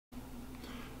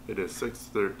It is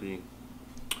 6:30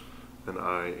 and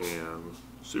I am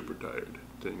super tired.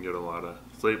 Didn't get a lot of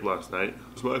sleep last night.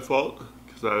 It's my fault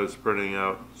because I was printing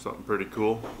out something pretty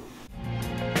cool.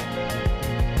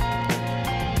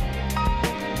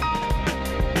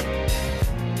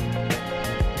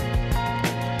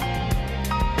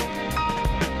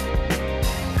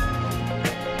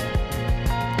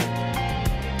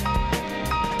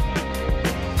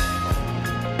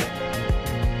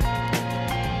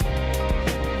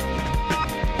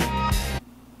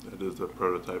 A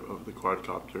prototype of the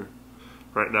quadcopter.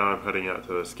 Right now I'm heading out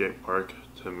to the skate park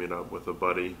to meet up with a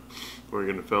buddy. We're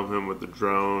going to film him with the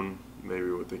drone,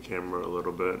 maybe with the camera a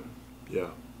little bit. Yeah,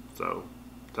 so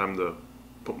time to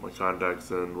put my contacts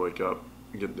in, wake up,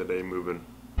 and get the day moving.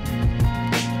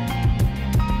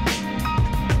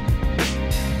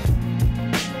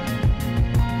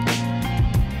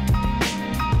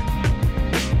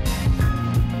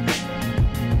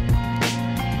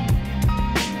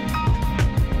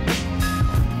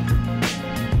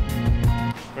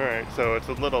 So it's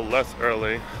a little less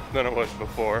early than it was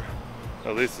before.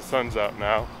 At least the sun's out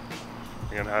now.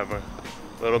 We're gonna have a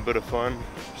little bit of fun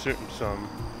shooting some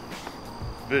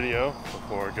video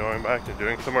before going back to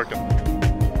doing some work.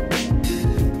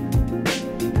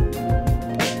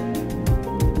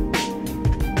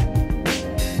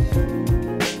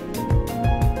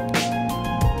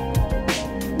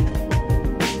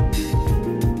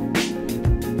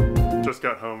 Just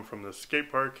got home from the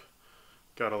skate park.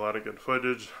 Got a lot of good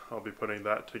footage. I'll be putting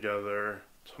that together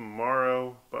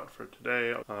tomorrow, but for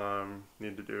today,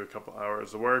 need to do a couple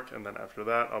hours of work, and then after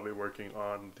that, I'll be working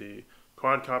on the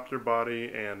quadcopter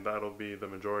body, and that'll be the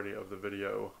majority of the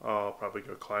video. I'll probably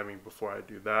go climbing before I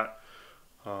do that.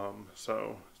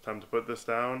 So it's time to put this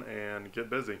down and get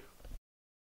busy.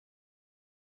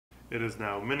 It is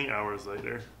now many hours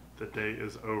later. The day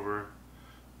is over.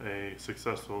 A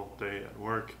successful day at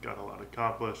work. Got a lot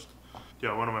accomplished.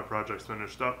 Yeah, one of my projects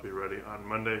finished up, be ready on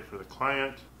Monday for the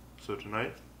client. So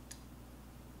tonight,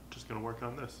 just gonna work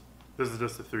on this. This is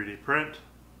just a 3D print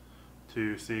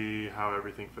to see how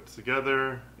everything fits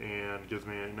together and gives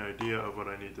me an idea of what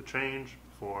I need to change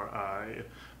before I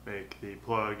make the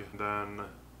plug, then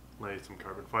lay some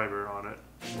carbon fiber on it.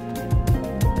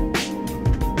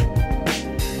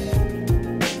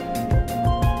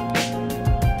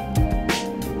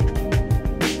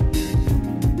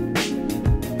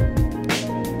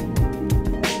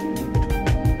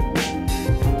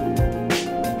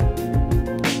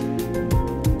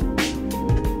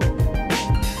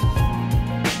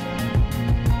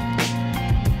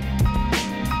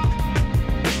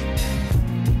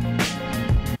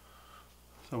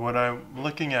 What I'm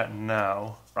looking at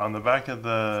now, on the back of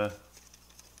the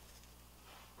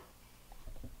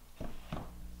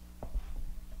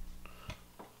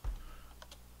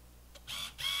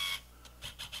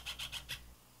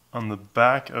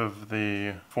back of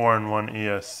the 4-in-1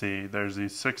 ESC, there's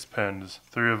these 6 pins.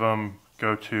 3 of them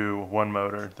go to one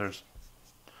motor. There's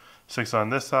 6 on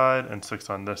this side and 6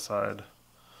 on this side.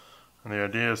 And the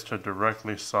idea is to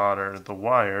directly solder the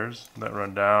wires that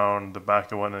run down the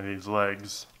back of one of these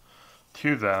legs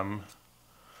to them.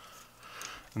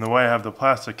 And the way I have the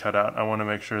plastic cut out, I want to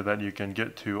make sure that you can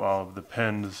get to all of the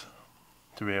pins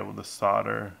to be able to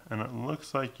solder. And it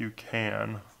looks like you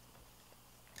can.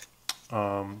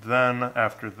 Then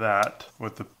after that,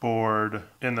 with the board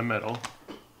in the middle,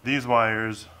 these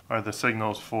wires are the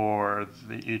signals for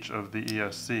each of the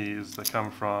ESCs that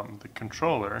come from the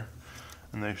controller.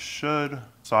 And they should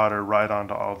solder right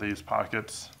onto all these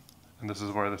pockets. And this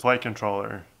is where the flight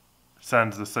controller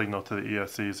sends the signal to the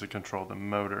ESCs to control the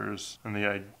motors. And the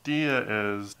idea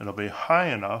is it'll be high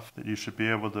enough that you should be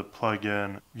able to plug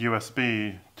in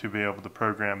USB to be able to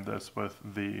program this with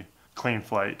the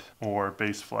CleanFlight or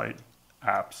BaseFlight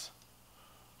apps.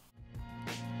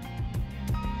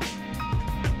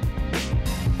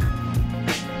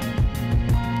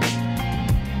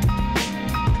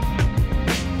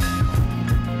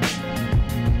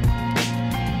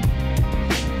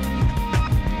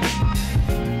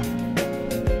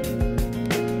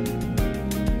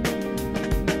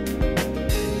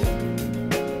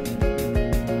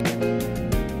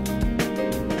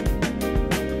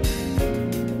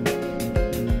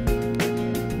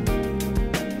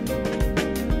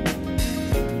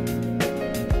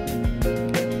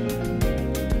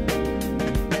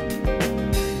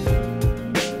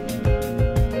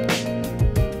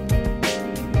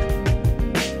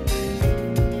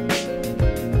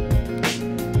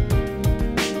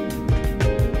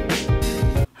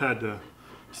 Had to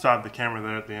stop the camera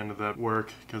there at the end of that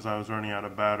work because I was running out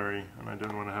of battery and I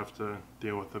didn't want to have to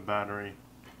deal with the battery.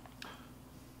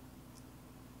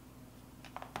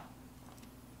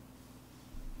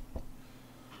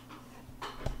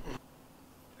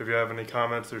 If you have any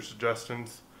comments or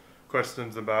suggestions,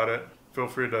 questions about it, feel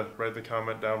free to write the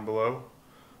comment down below.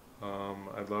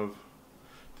 I'd love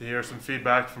to hear some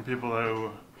feedback from people who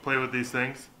play with these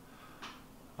things.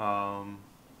 Yeah,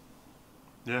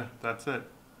 that's it.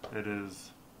 It is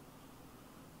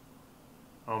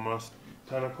almost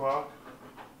 10 o'clock.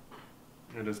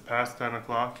 It is past 10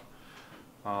 o'clock.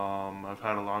 I've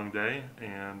had a long day,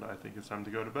 and I think it's time to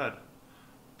go to bed.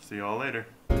 See y'all later.